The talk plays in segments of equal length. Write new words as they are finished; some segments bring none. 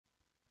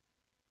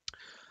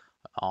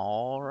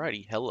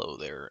Alrighty, hello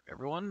there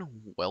everyone,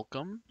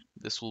 welcome.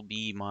 This will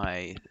be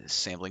my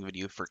sampling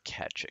video for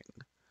catching.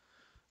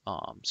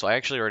 So I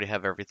actually already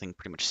have everything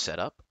pretty much set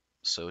up.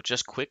 So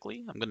just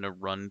quickly, I'm going to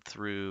run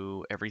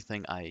through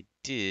everything I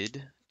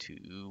did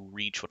to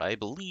reach what I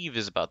believe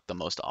is about the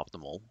most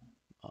optimal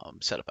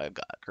setup I've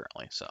got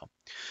currently. So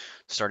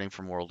starting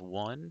from World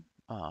 1,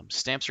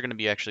 stamps are going to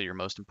be actually your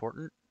most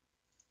important.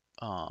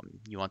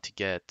 You want to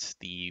get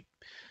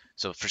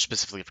so for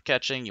specifically for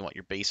catching, you want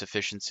your base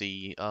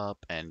efficiency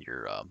up and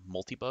your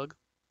multi-bug.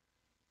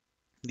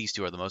 These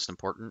two are the most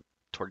important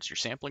towards your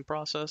sampling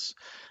process.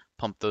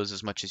 Pump those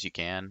as much as you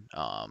can.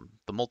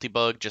 The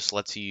multi-bug just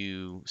lets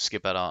you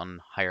skip out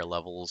on higher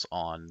levels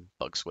on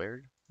bug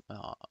squared.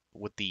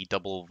 With the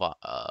double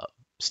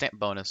stamp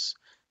bonus,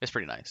 it's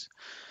pretty nice.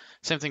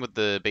 Same thing with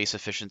the base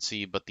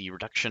efficiency, but the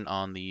reduction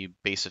on the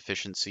base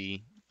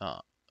efficiency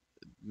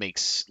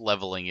makes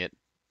leveling it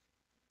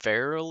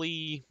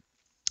fairly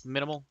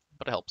minimal,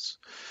 but it helps.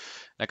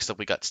 Next up,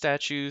 we got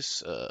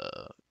statues.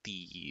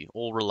 The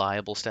old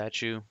reliable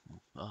statue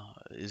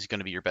is going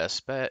to be your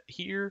best bet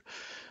here.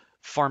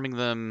 Farming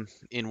them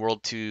in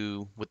World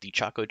 2 with the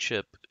Choco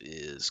Chip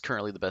is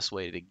currently the best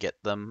way to get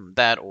them.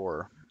 That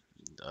or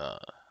uh,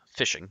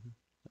 fishing,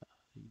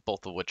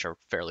 both of which are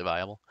fairly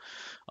viable.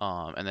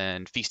 And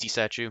then Feasty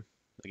Statue,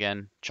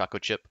 again, Choco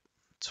Chip.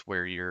 It's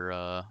where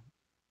your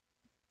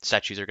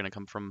statues are going to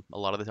come from a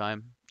lot of the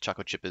time.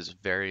 Choco Chip is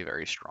very,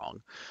 very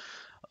strong.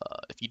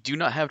 If you do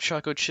not have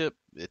Choco Chip,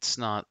 it's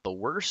not the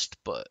worst,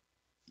 but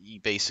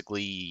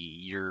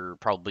you're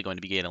probably going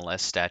to be getting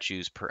less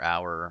statues per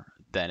hour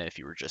than if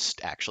you were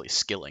just actually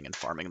skilling and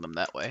farming them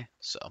that way.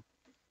 So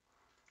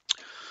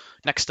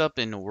next up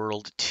in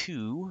World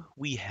 2,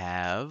 we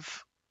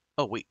have.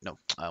 Oh wait, no,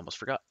 I almost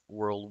forgot.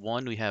 World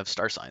 1, we have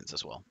star signs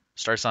as well.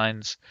 Star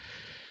signs,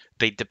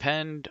 they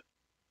depend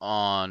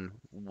on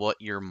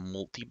what your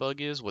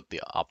multi-bug is, what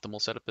the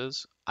optimal setup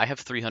is. I have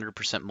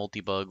 300%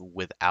 multi-bug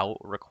without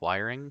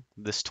requiring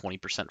this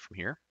 20% from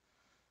here.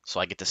 So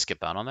I get to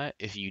skip out on that.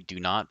 If you do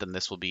not, then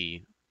this will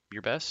be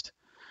your best.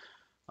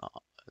 Uh,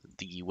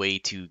 the way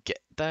to get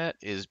that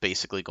is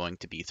basically going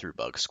to be through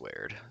bug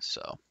squared.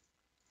 So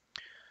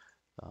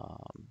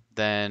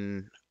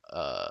then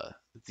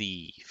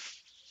the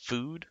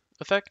food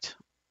effect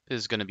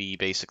is going to be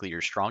basically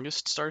your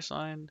strongest star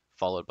sign,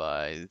 followed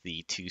by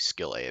the two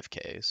skill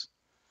AFKs.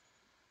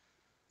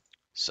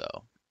 So,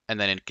 and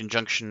then in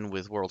conjunction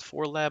with World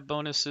 4 lab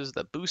bonuses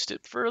that boost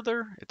it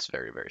further, it's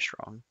very, very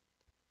strong.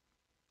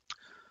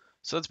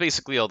 So that's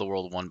basically all the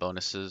World 1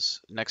 bonuses.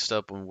 Next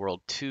up in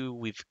World 2,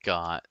 we've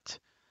got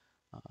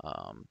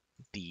um,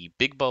 the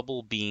Big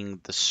Bubble being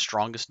the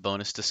strongest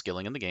bonus to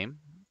skilling in the game.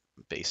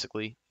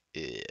 Basically,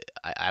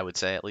 I would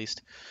say at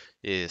least.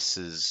 This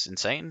is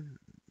insane.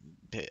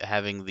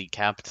 Having the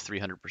capped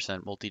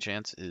 300%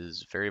 multi-chance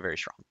is very, very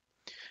strong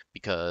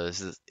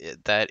because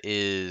that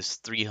is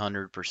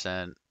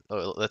 300%.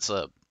 That's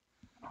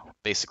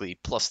basically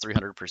plus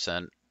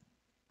 300%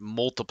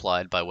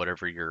 multiplied by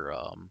whatever your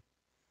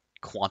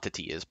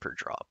quantity is per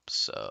drop.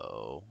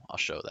 So I'll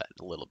show that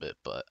a little bit,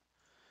 but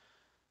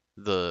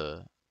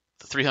the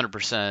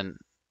 300%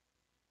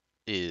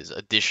 is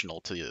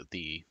additional to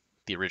the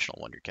original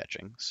one you're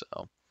catching. So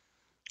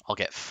I'll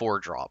get 4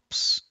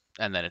 drops,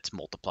 and then it's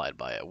multiplied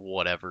by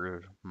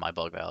whatever my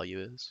bug value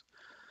is.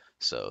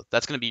 So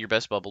that's going to be your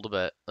best bubble to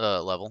bet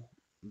level.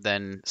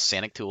 Then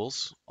Sanic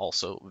Tools,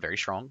 also very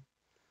strong.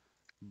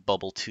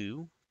 Bubble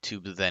 2 to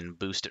then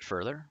boost it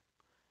further.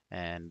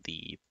 And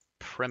the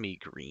Premi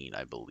Green,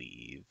 I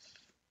believe,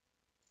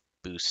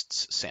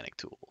 boosts Sanic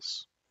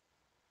Tools.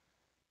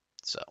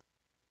 So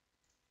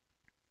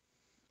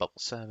Bubble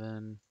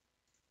 7.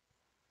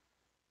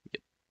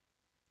 Yep.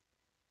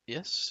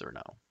 Yes or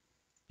no?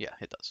 Yeah,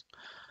 it does.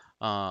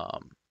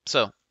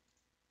 So,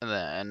 and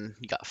then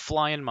you got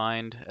Fly in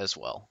Mind as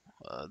well.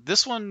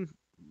 This one,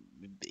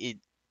 it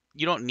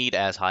you don't need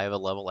as high of a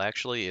level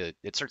actually.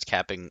 It starts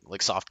capping,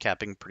 like soft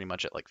capping, pretty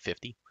much at like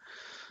 50.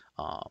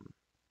 Um,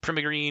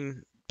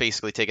 Primigreen,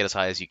 basically take it as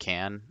high as you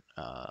can.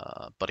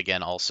 But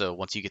again, also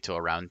once you get to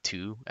around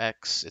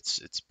 2x,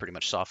 it's pretty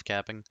much soft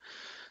capping.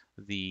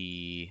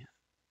 The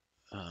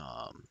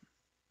um,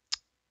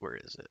 where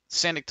is it?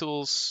 Sandic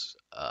tools.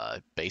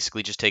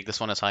 Basically, just take this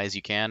one as high as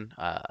you can.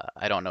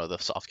 I don't know the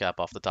soft cap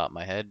off the top of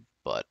my head,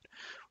 but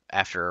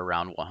after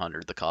around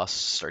 100, the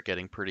costs start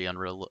getting pretty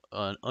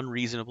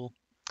unreasonable.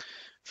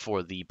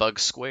 For the bug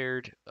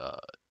squared,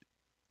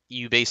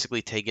 you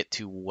basically take it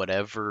to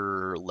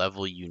whatever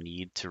level you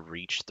need to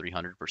reach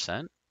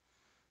 300%.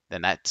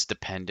 Then that's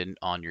dependent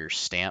on your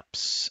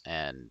stamps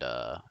and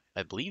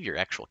I believe your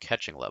actual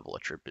catching level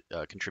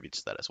contributes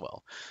to that as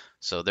well.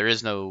 So there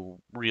is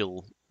no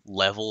real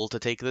level to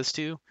take this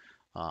to.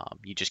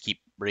 You just keep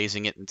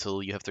raising it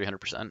until you have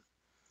 300%.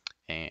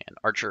 And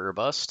Archer or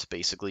Bust,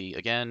 basically,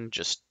 again,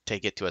 just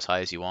take it to as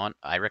high as you want.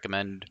 I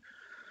recommend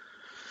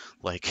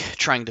like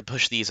trying to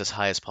push these as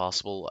high as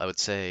possible. I would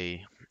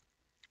say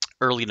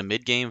early to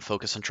mid game,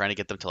 focus on trying to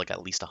get them to like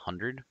at least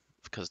 100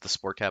 because the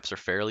sport caps are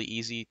fairly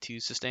easy to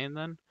sustain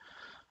then.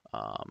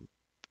 Um,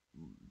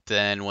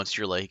 Then once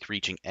you're like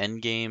reaching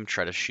end game,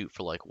 try to shoot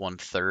for like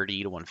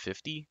 130 to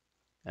 150,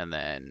 and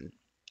then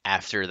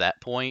after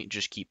that point,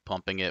 just keep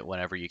pumping it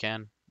whenever you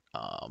can.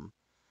 Um,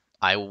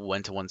 I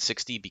went to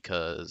 160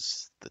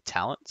 because the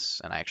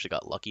talents, and I actually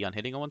got lucky on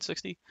hitting a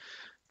 160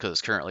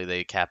 because currently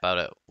they cap out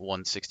at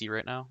 160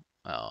 right now.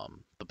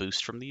 The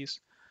boost from these,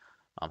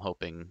 I'm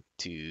hoping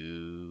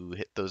to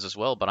hit those as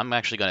well, but I'm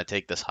actually going to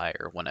take this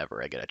higher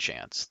whenever I get a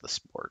chance. The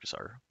spores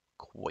are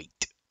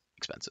quite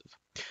expensive.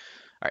 All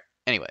right.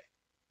 Anyway,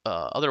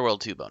 other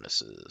World 2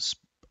 bonuses.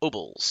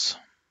 Obols.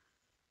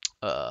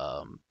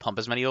 Pump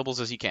as many obols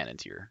as you can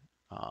into your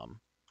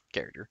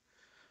character.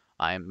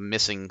 I'm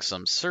missing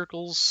some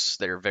circles.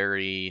 They're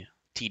very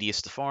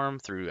tedious to farm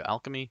through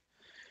alchemy.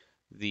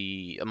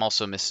 I'm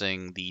also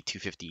missing the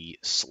 250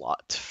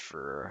 slot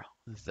for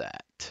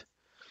that.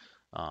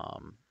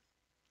 Um,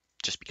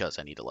 just because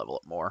I need to level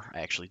up more. I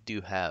actually do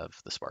have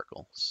the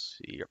sparkle.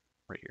 See, yep,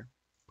 right here.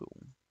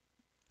 Boom.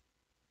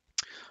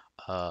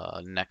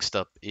 Next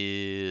up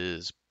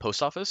is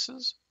post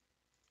offices.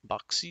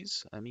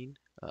 Boxies, I mean.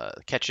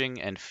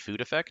 Catching and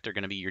food effect are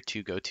going to be your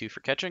two go-to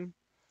for catching.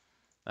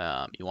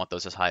 You want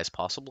those as high as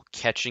possible.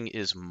 Catching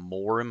is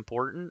more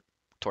important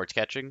towards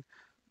catching,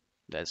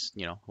 as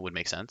you know, would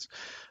make sense.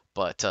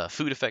 But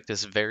food effect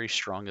is very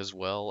strong as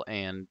well,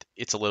 and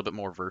it's a little bit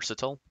more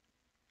versatile.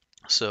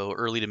 So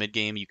early to mid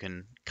game, you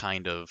can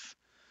kind of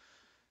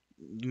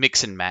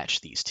mix and match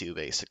these two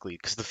basically,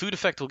 because the food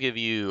effect will give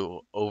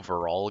you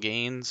overall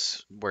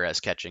gains, whereas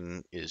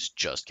catching is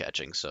just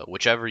catching. So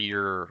whichever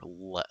you're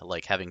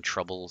like having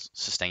trouble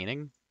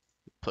sustaining,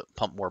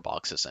 pump more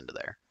boxes into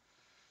there.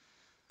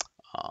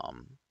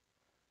 Um,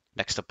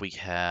 Next up, we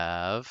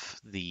have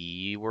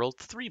the World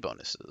 3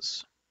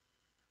 bonuses.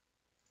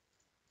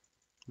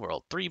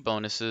 World 3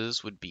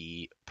 bonuses would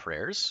be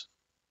prayers,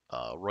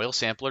 Royal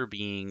Sampler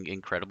being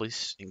incredibly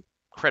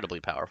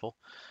powerful.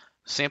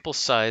 Sample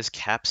size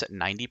caps at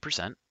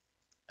 90%.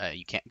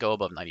 You can't go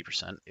above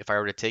 90%. If I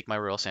were to take my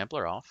Royal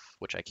Sampler off,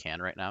 which I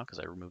can right now because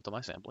I removed all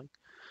my sampling,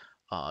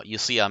 you'll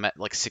see I'm at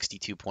like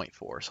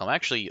 62.4. So I'm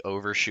actually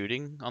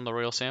overshooting on the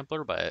Royal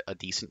Sampler by a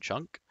decent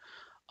chunk.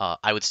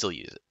 I would still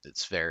use it.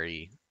 It's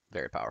very,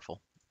 very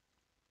powerful.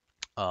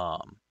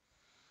 Um,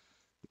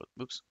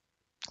 Oops,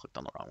 clicked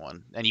on the wrong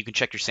one. And you can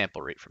check your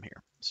sample rate from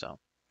here. So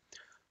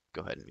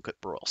go ahead and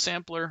equip Royal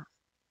Sampler.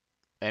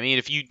 I mean,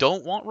 if you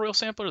don't want Royal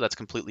Sampler, that's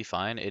completely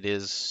fine. It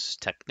is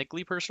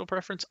technically personal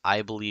preference.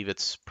 I believe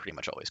it's pretty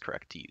much always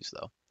correct to use,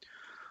 though.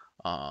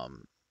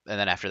 And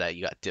then after that,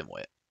 you got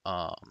Dimwit.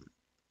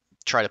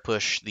 Try to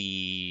push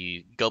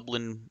the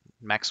Goblin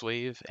Max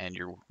Wave and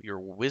your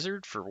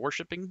Wizard for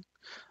worshipping.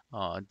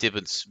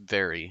 Divot's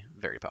very,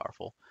 very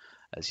powerful.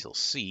 As you'll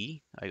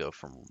see, I go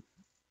from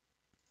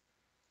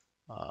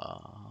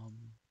um,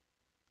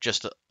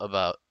 just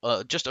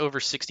over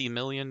 60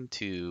 million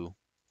to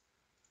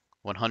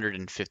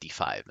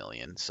 155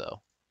 million.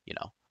 So, you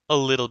know, a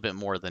little bit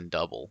more than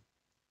double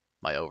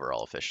my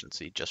overall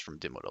efficiency just from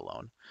Dimwit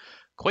alone.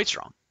 Quite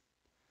strong.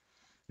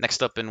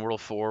 Next up in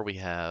World 4,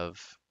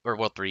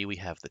 World 3, we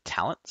have the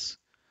talents.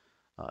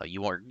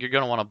 You're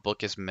going to want to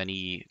book as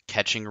many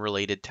catching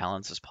related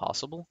talents as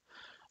possible.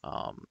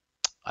 Um,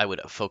 I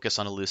would focus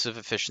on elusive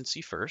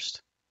efficiency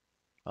first,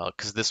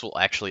 because this will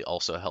actually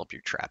also help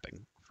your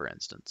trapping, for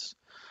instance.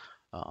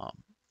 Um,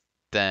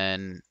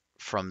 then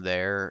from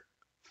there,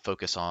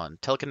 focus on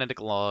telekinetic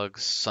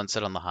logs,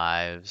 sunset on the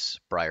hives,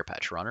 briar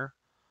patch runner,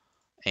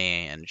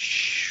 and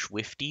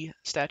swifty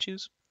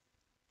statues.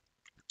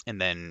 And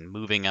then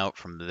moving out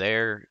from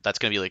there, that's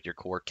going to be like your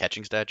core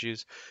catching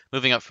statues.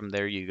 Moving up from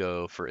there, you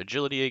go for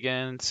agility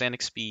again,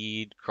 sanic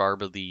speed,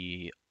 carb of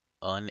the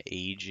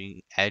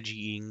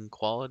aging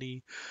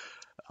quality.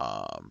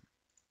 Um,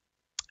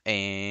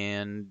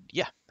 and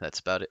yeah, that's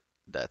about it.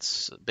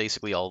 That's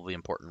basically all the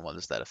important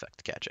ones that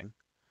affect catching.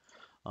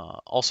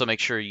 Also, make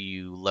sure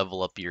you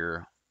level up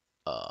your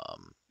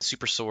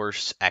Super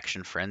Source,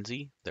 Action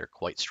Frenzy. They're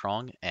quite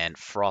strong, and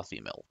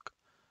Frothy Milk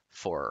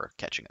for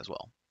catching as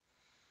well,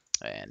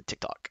 and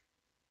TikTok.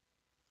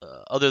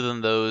 Other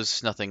than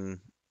those, nothing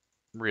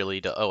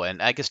really to. Oh,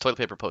 and I guess toilet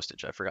paper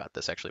postage. I forgot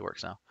this actually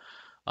works now.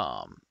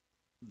 Um,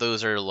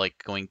 those are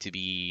like going to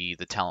be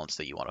the talents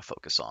that you want to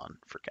focus on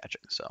for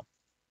catching. So,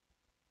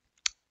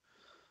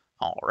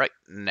 all right.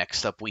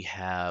 Next up, we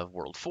have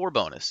World 4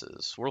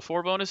 bonuses. World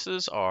 4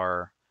 bonuses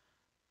are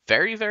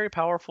very, very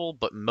powerful,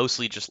 but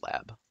mostly just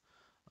lab.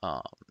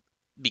 Um,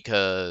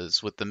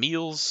 because with the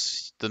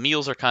meals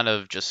are kind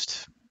of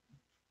just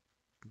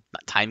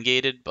not time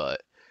gated,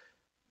 but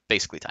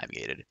basically time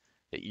gated.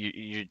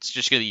 It's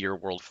just going to be your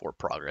World 4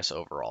 progress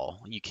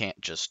overall. You can't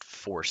just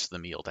force the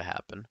meal to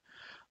happen.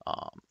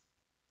 Um,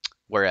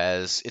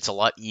 Whereas it's a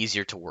lot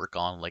easier to work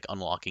on, like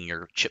unlocking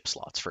your chip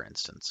slots, for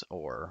instance,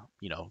 or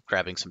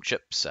grabbing some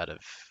chips out of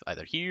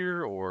either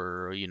here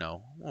or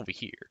over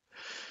here.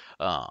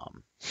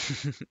 Um,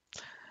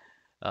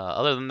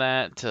 Other than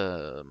that,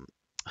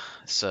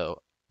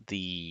 so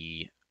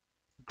the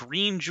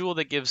green jewel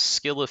that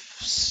gives I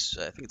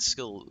think it's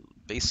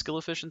base skill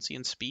efficiency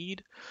and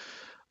speed,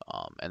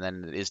 and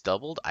then it is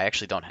doubled. I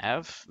actually don't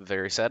have,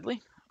 very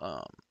sadly.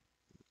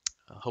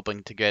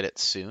 hoping to get it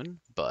soon,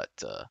 but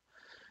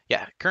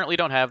yeah, currently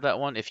don't have that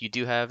one. If you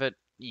do have it,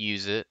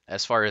 use it.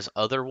 As far as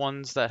other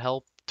ones that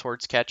help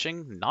towards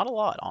catching, not a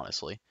lot,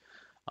 honestly.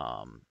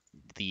 Um,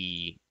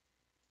 the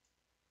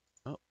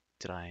oh,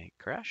 did I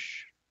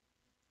crash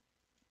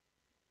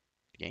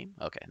the game?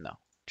 Okay, no,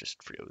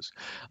 just froze.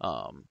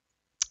 Um,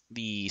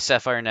 the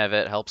Sapphire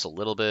Nevet helps a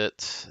little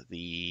bit.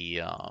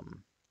 The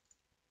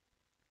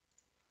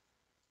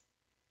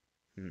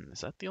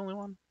is that the only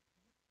one?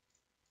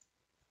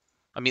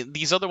 I mean,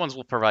 these other ones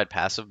will provide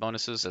passive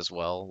bonuses as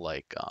well,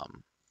 like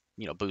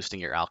boosting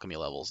your alchemy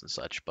levels and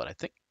such. But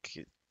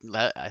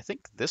I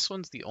think this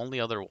one's the only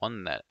other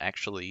one that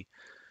actually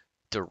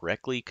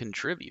directly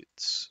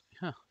contributes.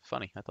 Huh,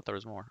 funny. I thought there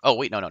was more. Oh,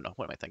 wait, no, no, no.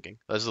 What am I thinking?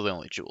 Those are the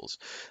only jewels.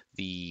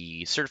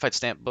 The certified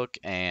stamp book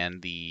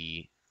and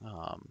the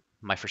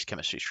my first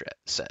chemistry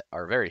set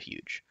are very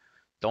huge.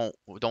 Don't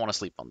want to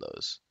sleep on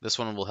those. This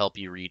one will help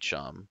you reach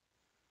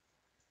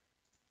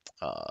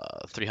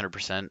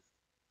 300%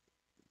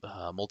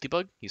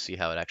 multi-bug. You see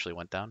how it actually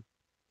went down.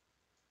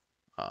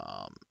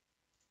 Um,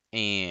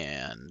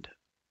 and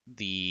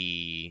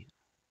the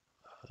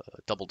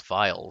doubled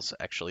vials,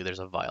 actually, there's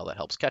a vial that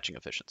helps catching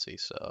efficiency.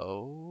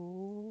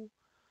 So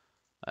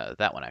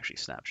that one actually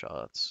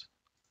snapshots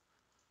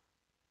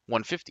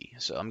 150.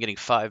 So I'm getting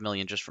 5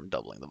 million just from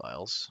doubling the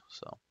vials.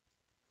 So,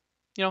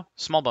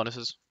 small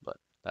bonuses, but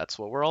that's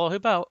what we're all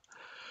about.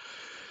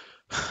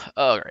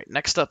 All right,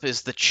 next up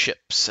is the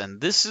chips,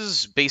 and this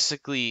is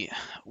basically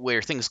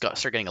where things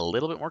start getting a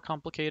little bit more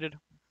complicated.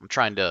 I'm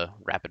trying to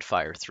rapid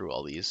fire through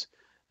all these,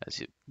 as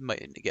you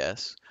might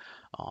guess.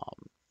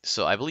 Um,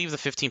 so I believe the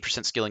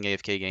 15% skilling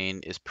AFK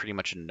gain is pretty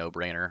much a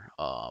no-brainer.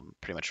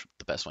 Pretty much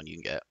the best one you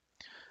can get.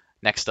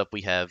 Next up,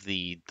 we have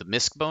the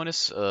misc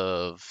bonus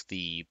of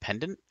the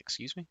pendant.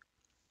 Excuse me.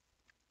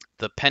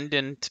 The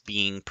pendant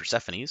being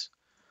Persephone's,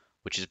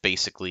 which is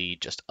basically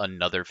just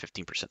another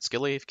 15%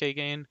 skill AFK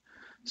gain.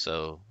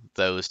 So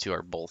those two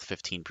are both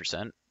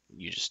 15%.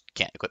 You just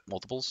can't equip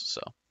multiples.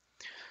 So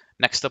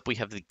next up, we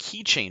have the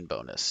keychain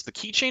bonus. The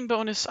keychain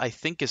bonus, I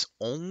think, is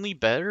only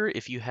better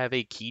if you have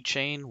a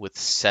keychain with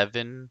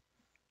 7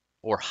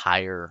 or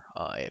higher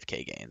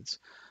AFK gains.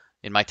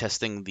 In my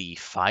testing, the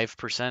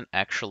 5%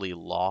 actually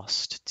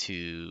lost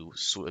to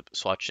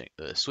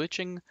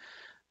switching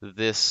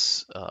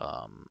this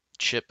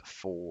chip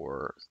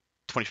for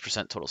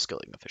 20% total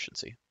skilling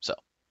efficiency. So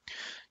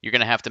you're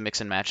going to have to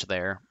mix and match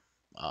there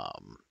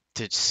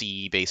to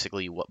see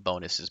basically what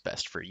bonus is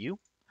best for you.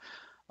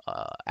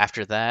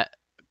 After that,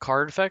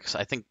 card effects.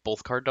 I think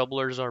both card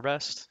doublers are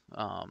best.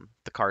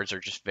 The cards are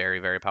just very,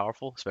 very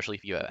powerful, especially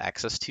if you have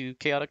access to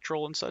Chaotic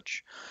Troll and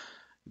such.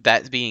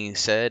 That being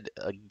said,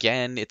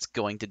 again, it's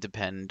going to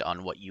depend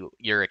on what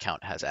your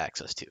account has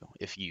access to.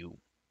 If you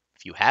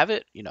have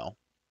it,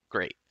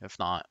 great. If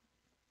not,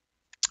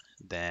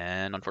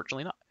 then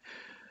unfortunately not.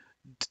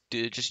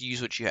 Just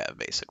use what you have,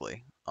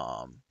 basically.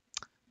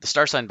 The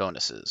star sign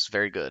bonuses,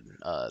 very good.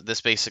 This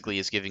basically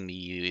is giving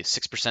me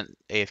 6%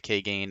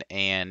 AFK gain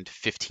and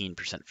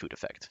 15% food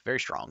effect. Very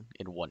strong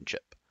in one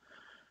chip.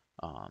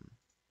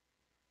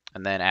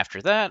 And then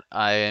after that,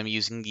 I am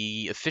using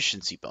the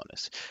efficiency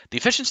bonus. The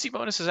efficiency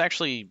bonus is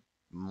actually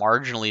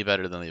marginally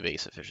better than the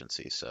base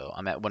efficiency. So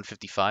I'm at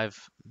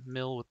 155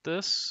 mil with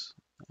this.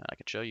 I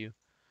can show you.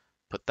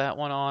 Put that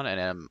one on,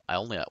 and I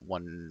only at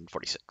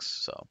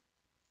 146. So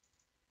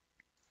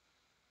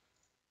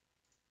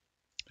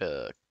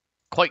uh,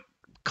 quite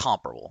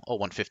comparable. Oh,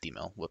 150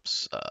 mil.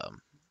 Whoops.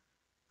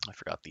 I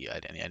forgot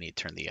I need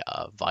to turn the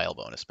vial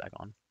bonus back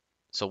on.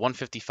 So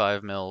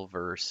 155 mil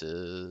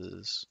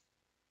versus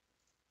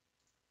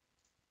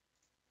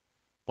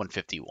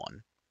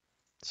 151.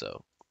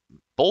 So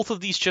both of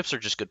these chips are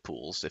just good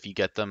pools. If you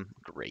get them,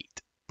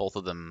 great. Both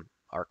of them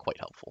are quite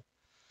helpful.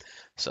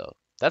 So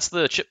that's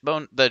the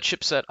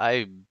chipset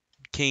I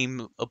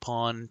came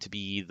upon to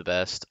be the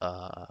best.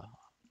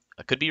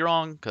 I could be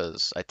wrong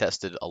because I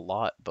tested a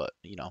lot, but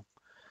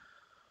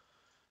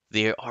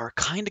they are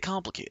kind of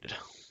complicated.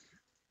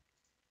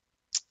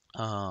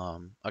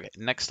 Okay,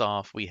 next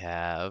off we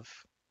have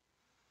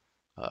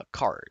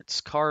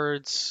cards.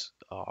 Cards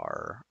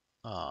are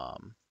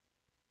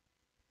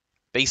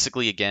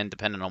basically, again,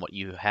 depending on what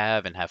you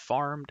have and have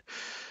farmed.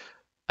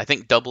 I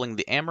think doubling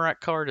the Amarak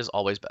card is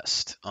always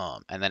best.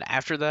 And then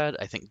after that,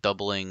 I think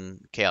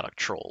doubling Chaotic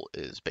Troll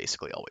is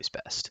basically always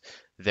best.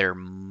 There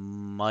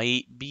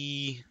might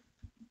be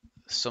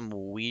some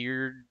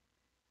weird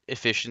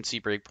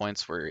efficiency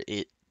breakpoints where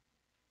it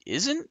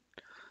isn't,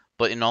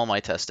 but in all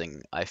my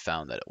testing, I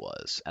found that it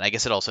was. And I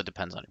guess it also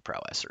depends on your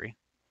prowessery,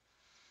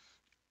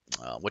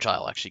 which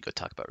I'll actually go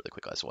talk about really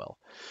quick as well.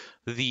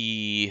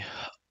 The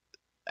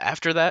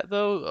After that,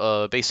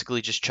 though,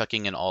 basically just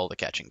chucking in all the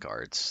catching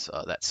cards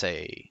that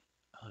say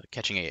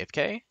catching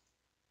AFK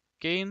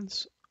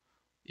gains,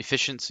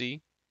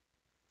 efficiency,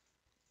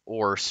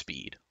 or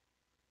speed.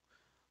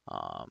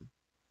 Um,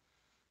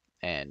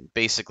 and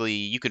basically,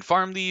 you can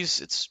farm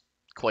these. It's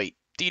quite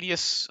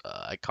tedious.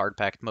 I card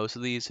packed most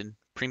of these and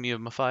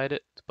premiumified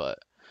it. But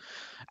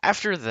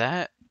after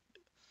that,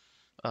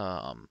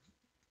 um,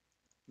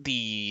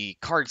 the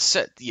card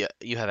set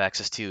you have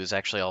access to is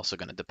actually also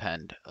going to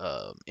depend.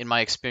 In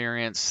my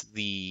experience,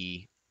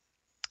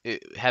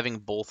 having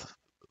both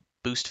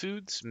boost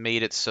foods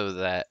made it so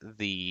that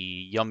the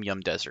Yum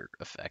Yum Desert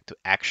effect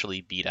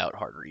actually beat out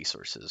hard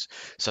resources.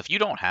 So if you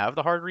don't have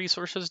the hard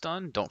resources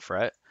done, don't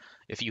fret.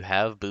 If you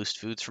have boost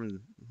foods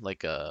from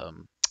like the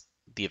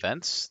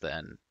events,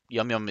 then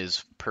Yum Yum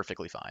is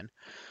perfectly fine.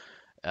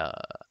 Uh,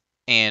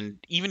 and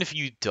even if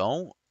you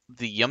don't,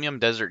 the Yum Yum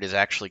Desert is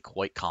actually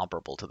quite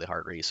comparable to the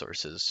hard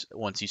resources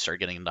once you start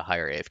getting into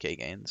higher AFK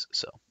gains.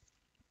 So,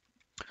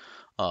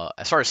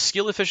 as far as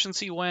skill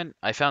efficiency went,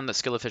 I found that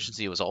skill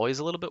efficiency was always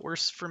a little bit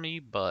worse for me,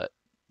 but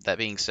that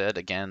being said,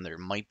 again, there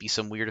might be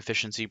some weird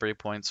efficiency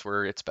breakpoints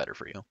where it's better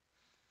for you.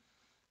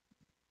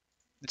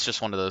 It's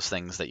just one of those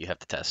things that you have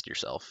to test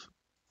yourself,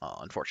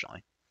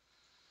 unfortunately.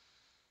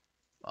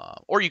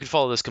 Or you could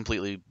follow this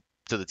completely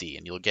to the T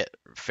and you'll get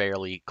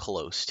fairly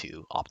close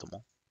to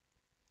optimal.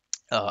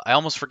 I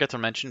almost forget to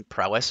mention,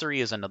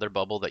 Prowessery is another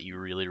bubble that you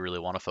really, really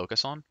want to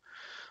focus on.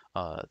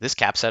 This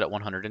cap set at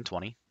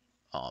 120.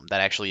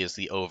 That actually is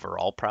the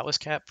overall prowess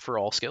cap for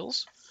all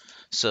skills.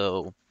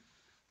 So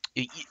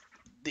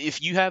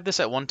if you have this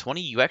at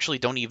 120, you actually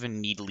don't even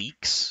need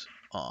leaks.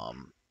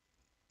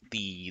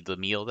 The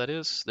meal that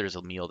is, there's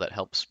a meal that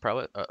helps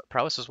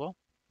prowess as well.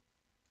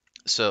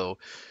 So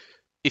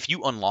if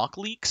you unlock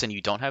leaks and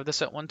you don't have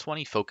this at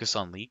 120, focus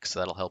on leaks.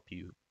 That'll help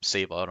you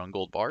save out on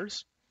gold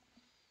bars.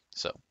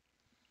 So,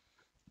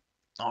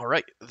 all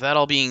right. That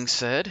all being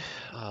said,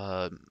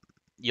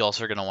 you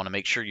also are going to want to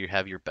make sure you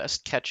have your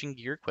best catching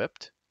gear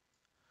equipped.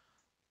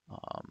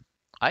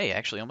 I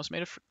actually almost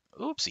made a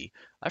oopsie.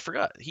 I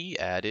forgot. He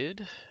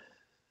added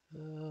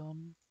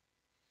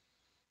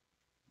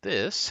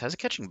this has a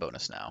catching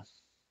bonus now.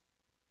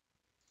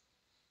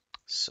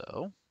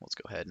 So let's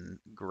go ahead and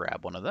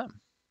grab one of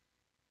them.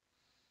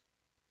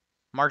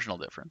 Marginal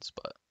difference,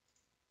 but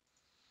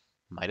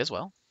might as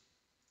well.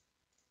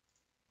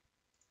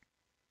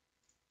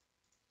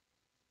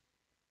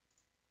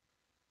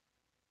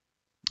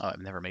 Oh, I've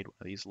never made one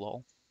of these,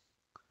 lol.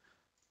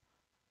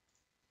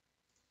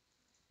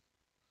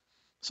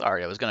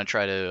 Sorry, I was going to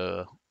try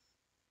to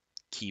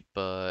keep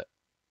all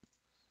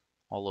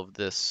of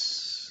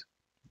this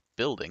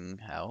building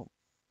out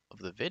of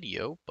the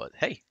video, but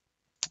hey,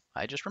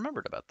 I just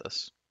remembered about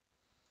this.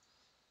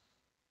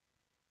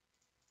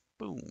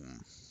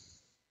 Boom.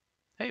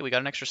 Hey, we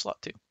got an extra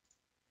slot too.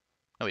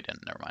 No, we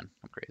didn't. Never mind.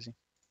 I'm crazy.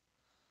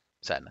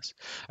 Sadness.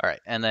 All right,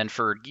 and then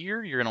for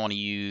gear, you're gonna want to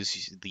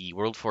use the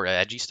World 4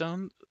 Agi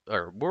stone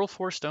or World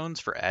 4 stones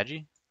for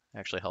Agi.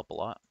 Actually help a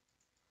lot.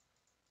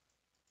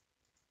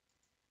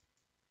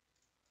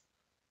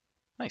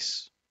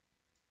 Nice.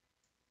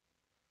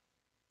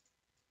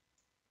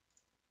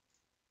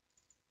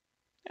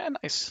 Yeah,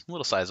 nice.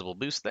 Little sizable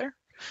boost there.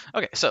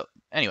 Okay, so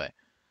anyway,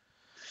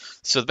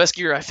 so the best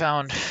gear I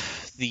found,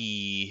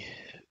 the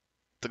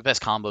the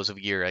best combos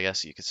of gear, I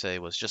guess you could say,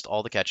 was just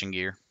all the catching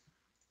gear.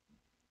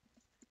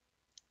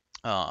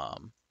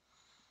 Um,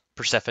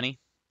 Persephone,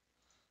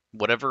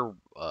 whatever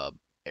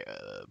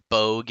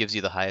bow gives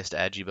you the highest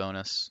agi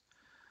bonus.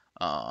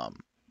 Um,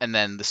 and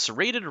then the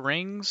serrated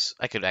rings,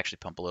 I could actually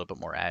pump a little bit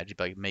more agi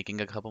by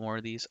making a couple more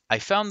of these. I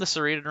found the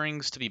serrated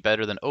rings to be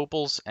better than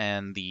opals,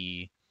 and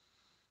in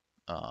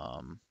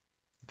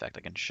fact,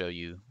 I can show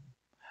you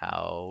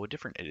how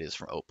different it is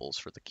from opals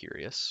for the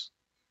curious.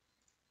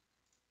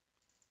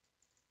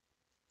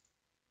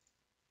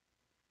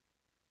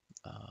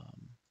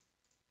 Um,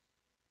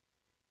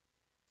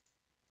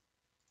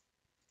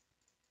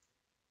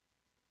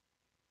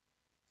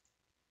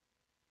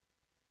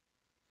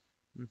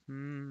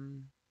 mm-hmm.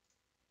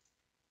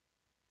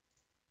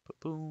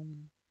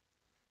 Boom.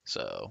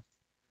 So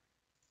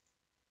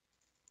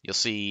you'll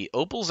see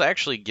opals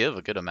actually give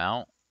a good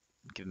amount,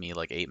 give me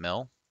like 8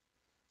 mil,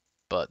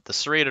 but the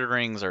serrated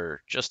rings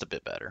are just a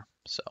bit better.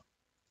 So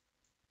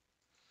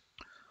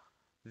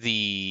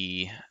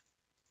the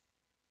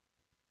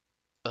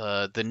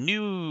the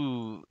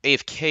new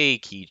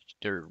AFK key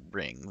or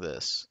ring,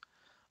 this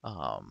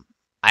I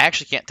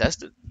actually can't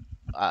test it.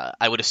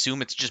 I would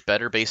assume it's just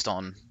better based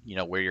on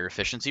where your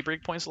efficiency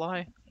breakpoints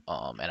lie.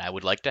 And I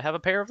would like to have a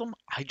pair of them.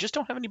 I just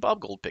don't have any Bob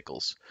Gold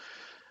pickles.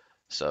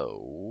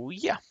 So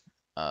yeah,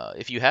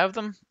 if you have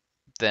them,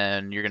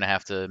 then you're gonna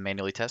have to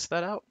manually test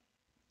that out.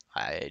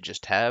 I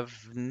just have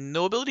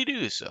no ability to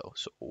do so.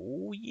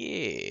 So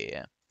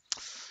yeah,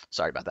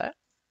 sorry about that.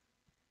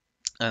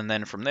 And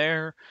then from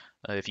there,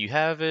 if you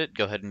have it,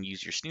 go ahead and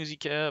use your snoozy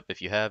cap.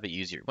 If you have it,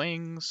 use your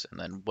wings, and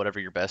then whatever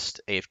your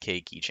best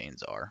AFK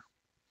keychains are.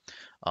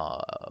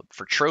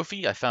 For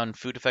trophy, I found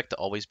food effect to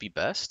always be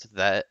best.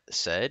 That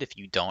said, if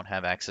you don't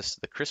have access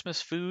to the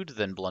Christmas food,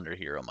 then Blunder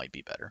Hero might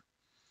be better.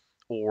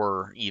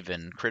 Or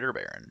even Critter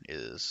Baron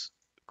is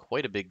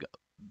quite a big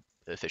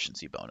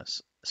efficiency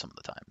bonus some of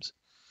the times.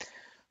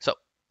 So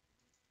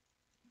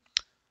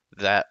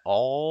that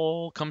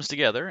all comes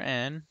together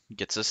and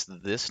gets us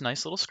this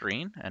nice little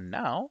screen. And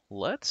now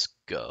let's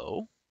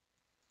go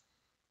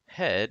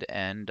ahead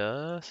and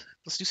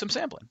let's do some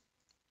sampling.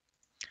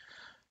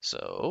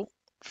 So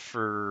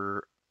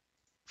for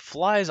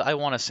flies I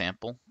want to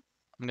sample.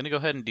 I'm gonna go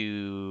ahead and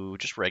do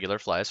just regular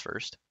flies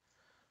first.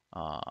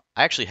 I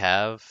actually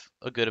have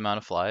a good amount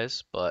of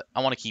flies, but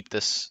I want to keep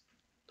this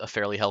a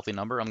fairly healthy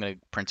number. I'm gonna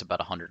print about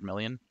 100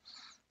 million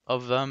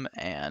of them,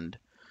 and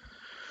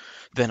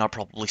then I'll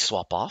probably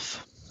swap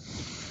off.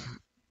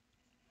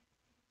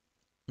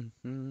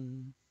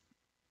 And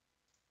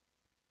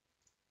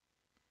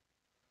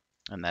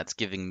that's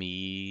giving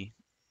me,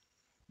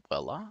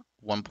 voila,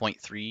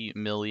 1.3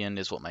 million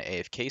is what my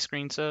AFK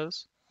screen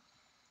says.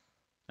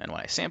 And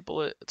when I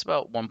sample it, it's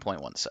about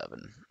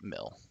 1.17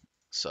 mil.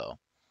 So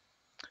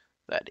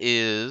that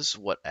is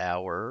what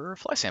our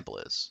fly sample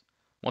is.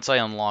 Once I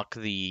unlock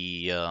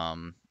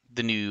the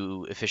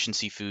new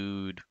efficiency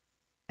food,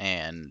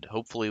 and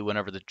hopefully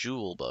whenever the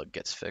jewel bug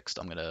gets fixed,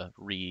 I'm gonna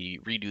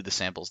redo the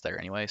samples there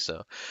anyway. So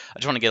I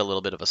just want to get a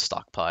little bit of a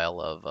stockpile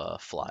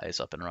of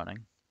flies up and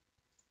running.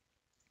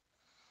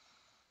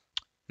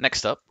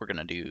 Next up, we're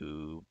gonna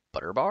do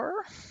butter bar.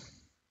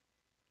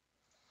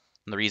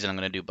 And the reason I'm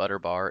gonna do butter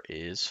bar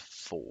is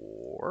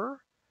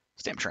for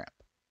stamp tramp.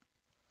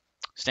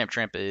 Stamp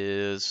tramp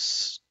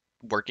is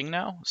working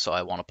now, so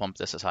I want to pump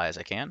this as high as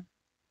I can.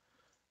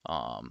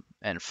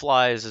 And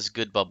flies is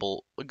good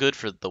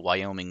for the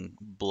Wyoming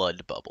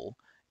blood bubble,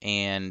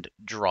 and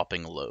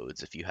dropping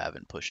loads if you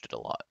haven't pushed it a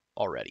lot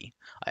already.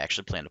 I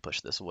actually plan to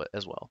push this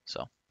as well.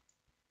 So,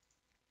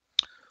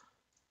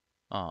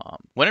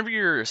 whenever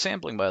you're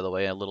sampling, by the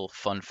way, a little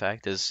fun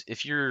fact is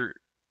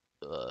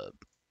uh,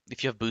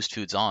 if you have boost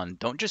foods on,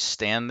 don't just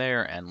stand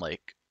there and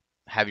like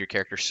have your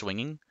character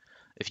swinging.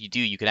 If you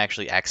do, you can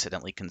actually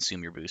accidentally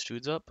consume your boost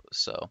foods up.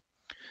 So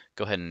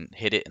go ahead and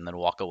hit it and then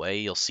walk away.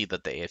 You'll see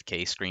that the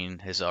AFK screen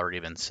has already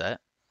been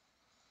set.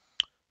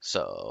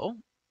 So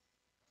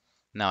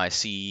now I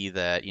see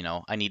that,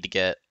 I need to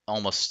get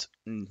almost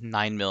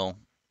 9 mil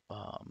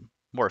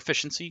more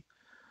efficiency.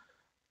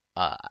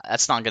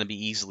 That's not going to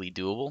be easily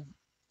doable.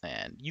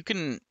 And you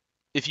can,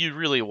 if you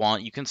really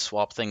want, you can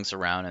swap things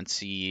around and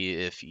see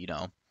if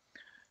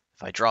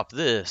I drop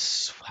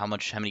this, how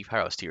many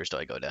Pyros tiers do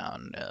I go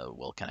down?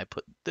 Well, can I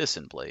put this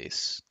in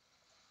place?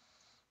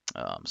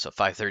 So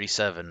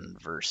 537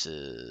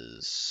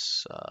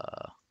 versus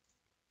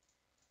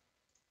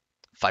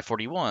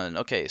 541.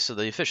 Okay, so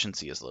the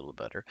efficiency is a little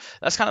better.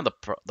 That's kind of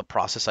the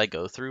process I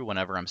go through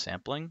whenever I'm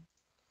sampling.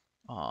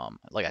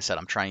 Like I said,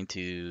 I'm trying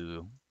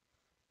to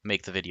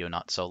make the video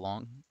not so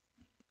long.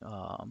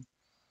 Um,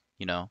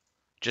 you know,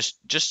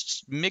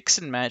 just mix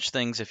and match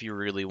things if you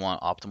really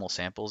want optimal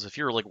samples. If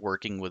you're like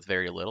working with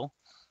very little,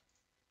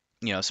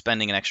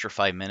 spending an extra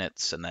 5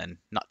 minutes and then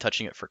not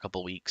touching it for a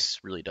couple weeks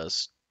really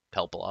does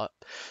help a lot.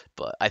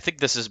 But I think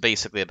this is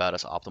basically about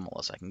as optimal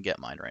as I can get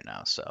mine right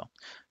now. So I'm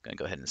gonna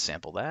go ahead and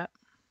sample that.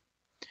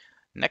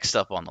 Next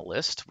up on the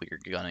list, we're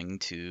going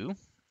to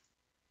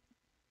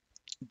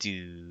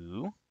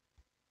do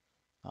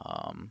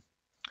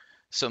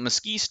so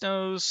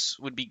Mosquitoes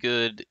would be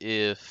good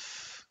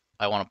if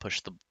I want to push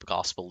the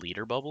Gospel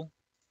Leader bubble.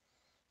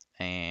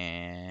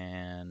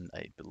 And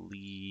I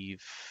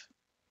believe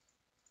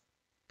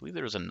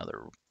there was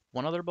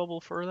one other bubble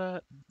for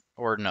that.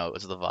 Or no, it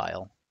was the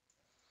Vial.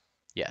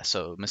 Yeah,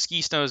 so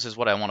Mosquitoes is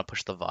what I want to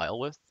push the Vial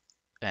with.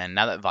 And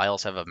now that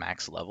Vials have a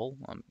max level,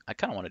 I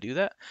kind of want to do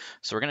that.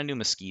 So we're going to do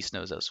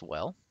Mosquitoes as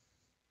well.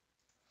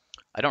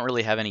 I don't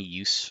really have any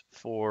use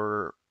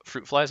for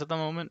fruit flies at the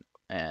moment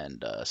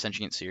and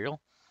sentient cereal.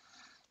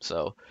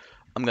 So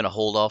I'm gonna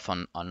hold off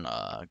on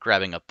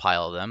grabbing a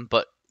pile of them,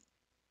 but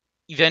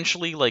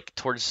eventually, like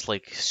towards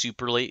like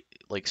super late,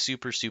 like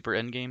super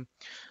end game,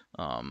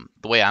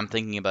 the way I'm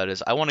thinking about it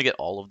is I want to get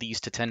all of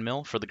these to 10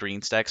 mil for the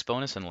green stacks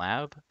bonus in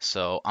lab.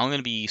 So I'm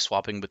gonna be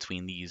swapping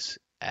between these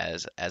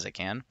as I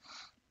can.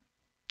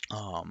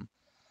 Um,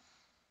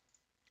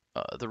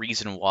 the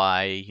reason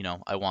why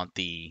I want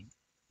the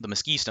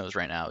Mosquitoes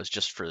right now is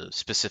just for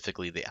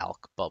specifically the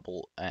alk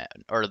bubble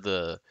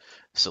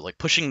so like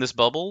pushing this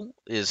bubble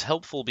is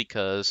helpful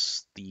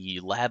because the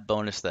lab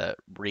bonus that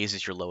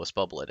raises your lowest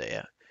bubble a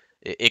day,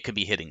 it could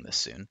be hitting this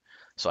soon.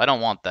 So I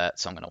don't want that,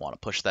 so I'm going to want to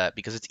push that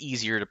because it's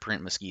easier to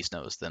print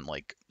Mosquitoes than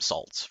like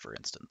salts, for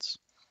instance.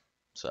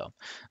 So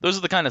those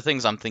are the kind of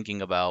things I'm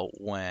thinking about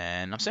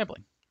when I'm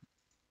sampling.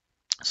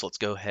 So let's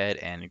go ahead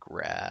and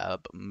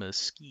grab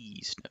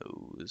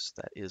Mosquitoes.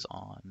 That is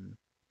on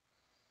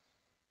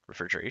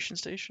refrigeration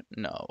station?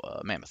 No,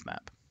 mammoth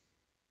map.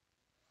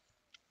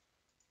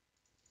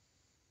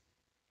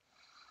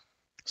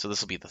 So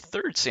this will be the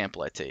third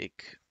sample I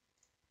take.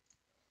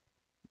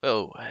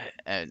 Oh,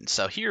 and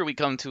so here we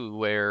come to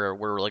where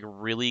we're like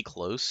really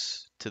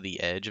close to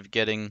the edge of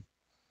getting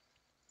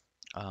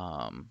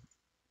um,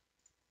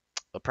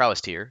 a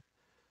prowess tier.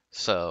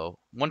 So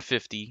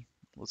 150,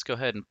 let's go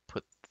ahead and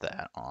put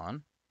that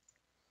on.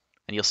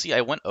 And you'll see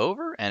I went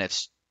over and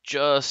it's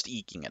just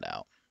eking it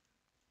out.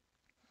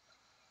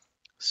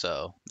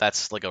 So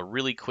that's like a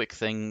really quick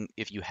thing.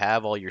 If you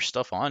have all your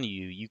stuff on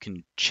you, you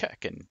can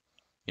check and,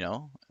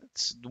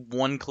 it's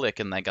one click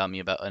and that got me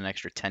about an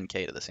extra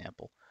 10K to the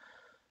sample.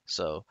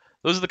 So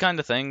those are the kind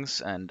of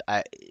things. And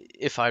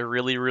if I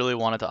really, really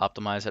wanted to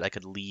optimize it, I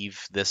could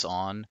leave this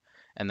on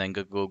and then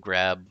go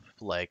grab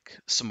like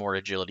some more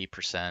agility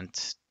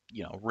percent,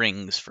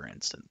 rings for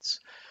instance.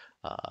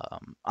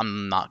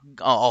 I'm not.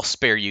 I'll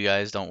spare you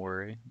guys. Don't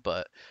worry.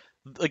 But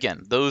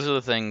again, those are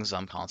the things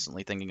I'm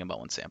constantly thinking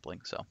about when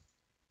sampling. So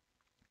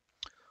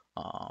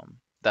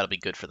that'll be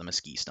good for the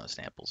mesquite snow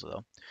samples though.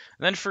 And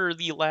then for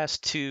the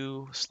last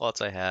two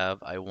slots I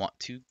have, I want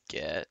to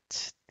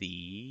get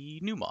the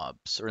new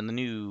mobs or the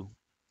new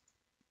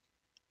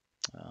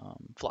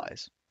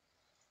flies.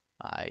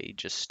 I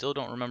just still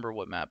don't remember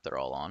what map they're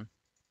all on,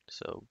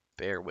 so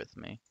bear with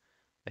me.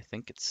 I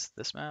think it's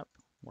this map,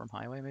 Worm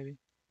Highway maybe.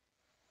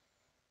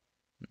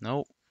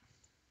 Nope.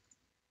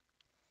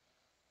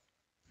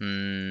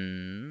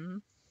 Hmm.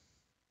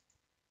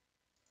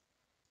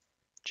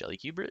 Jelly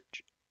Cube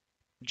Bridge.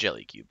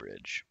 Jelly Cube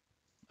Bridge.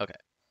 Okay.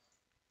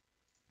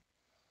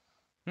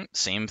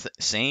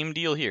 Same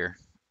deal here.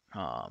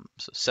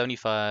 So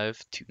 75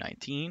 to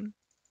 19,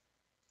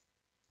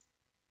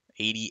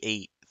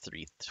 88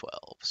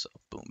 312. So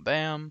boom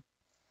bam.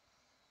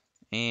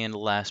 And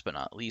last but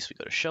not least, we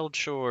go to Shelled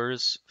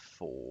Shores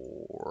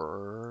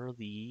for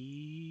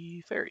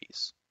the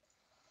ferries.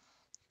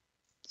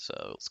 So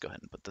let's go ahead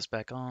and put this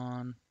back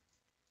on.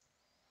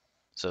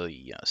 So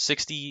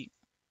 60,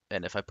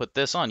 and if I put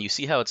this on, you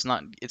see how it's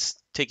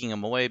taking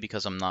them away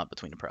because I'm not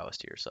between a prowess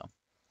tier, so.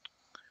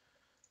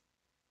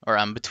 Or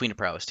I'm between a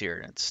prowess tier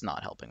and it's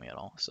not helping me at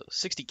all. So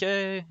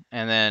 60k,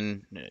 and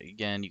then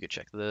again, you could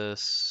check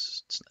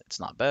this.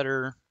 It's not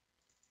better.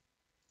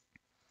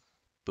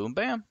 Boom,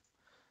 bam.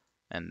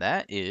 And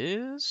that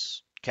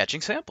is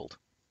catching sampled.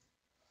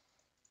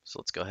 So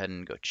let's go ahead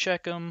and go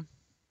check them.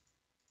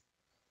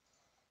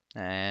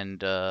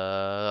 And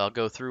I'll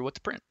go through what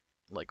to print,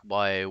 like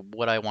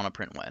what I want to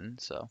print when.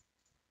 So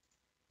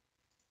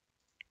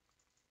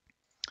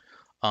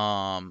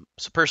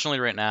personally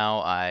right now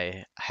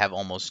I have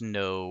almost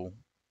no,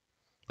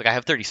 like I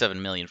have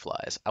 37 million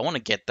flies. I want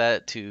to get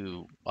that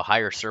to a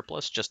higher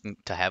surplus just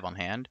to have on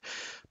hand,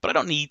 but I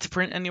don't need to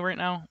print any right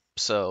now,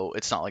 so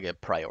it's not like a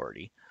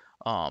priority.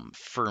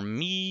 For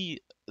me,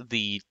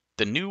 the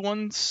new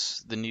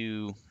ones, the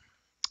new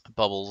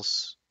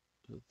bubbles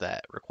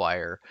that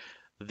require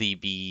the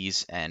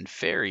bees and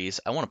fairies,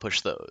 I want to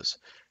push those.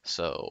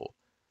 So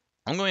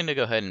I'm going to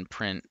go ahead and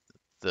print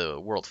the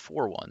World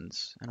 4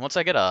 ones, and once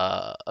I get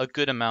a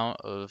good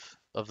amount of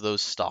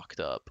those stocked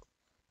up,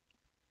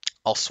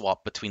 I'll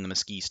swap between the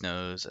Mesquite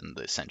Snows and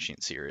the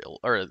Sentient Cereal,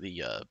 or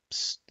the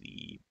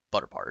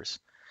Butter Bars,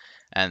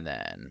 and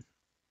then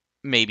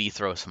maybe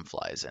throw some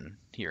flies in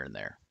here and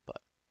there.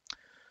 But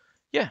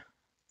yeah,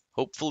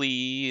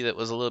 hopefully that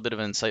was a little bit of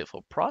an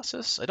insightful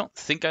process. I don't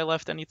think I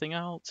left anything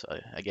out.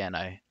 Again,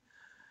 I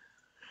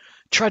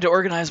tried to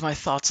organize my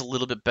thoughts a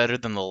little bit better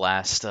than the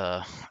last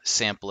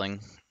sampling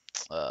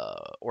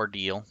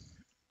ordeal.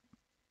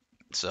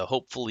 So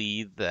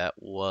hopefully that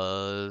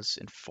was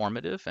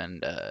informative,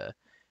 and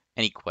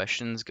any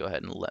questions, go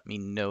ahead and let me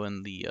know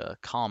in the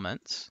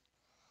comments.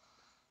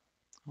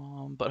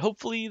 But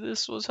hopefully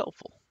this was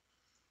helpful.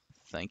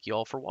 Thank you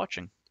all for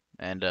watching.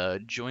 And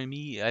join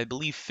me, I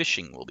believe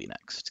fishing will be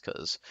next,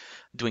 because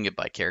doing it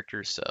by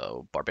character,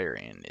 so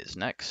Barbarian is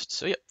next.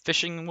 So yeah,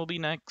 fishing will be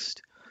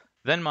next,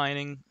 then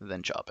mining,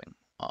 then chopping.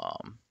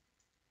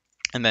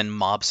 And then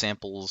mob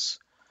samples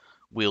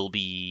will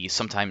be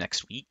sometime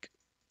next week.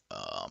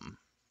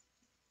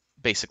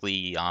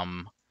 Basically,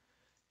 I'm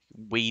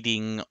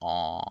waiting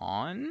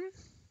on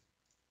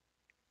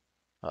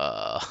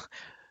uh,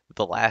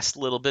 the last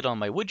little bit on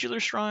my Woodula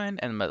Shrine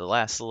and the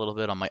last little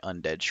bit on my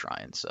Undead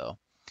Shrine. So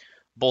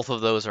both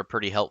of those are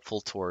pretty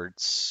helpful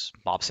towards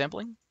mob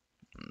sampling,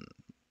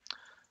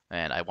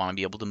 and I want to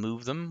be able to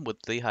move them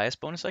with the highest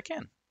bonus I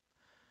can.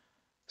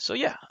 So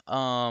yeah,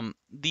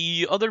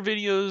 the other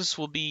videos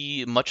will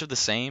be much of the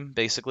same.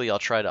 Basically, I'll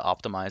try to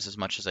optimize as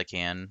much as I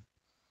can,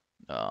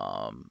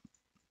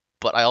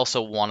 but I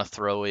also want to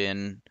throw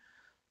in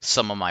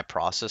some of my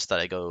process that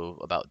I go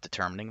about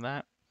determining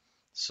that.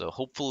 So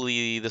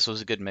hopefully this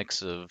was a good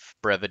mix of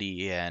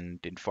brevity and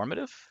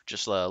informative.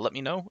 Just let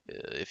me know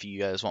if you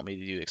guys want me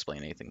to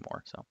explain anything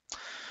more. So,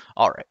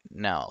 all right,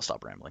 now I'll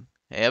stop rambling.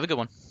 Hey, have a good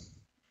one.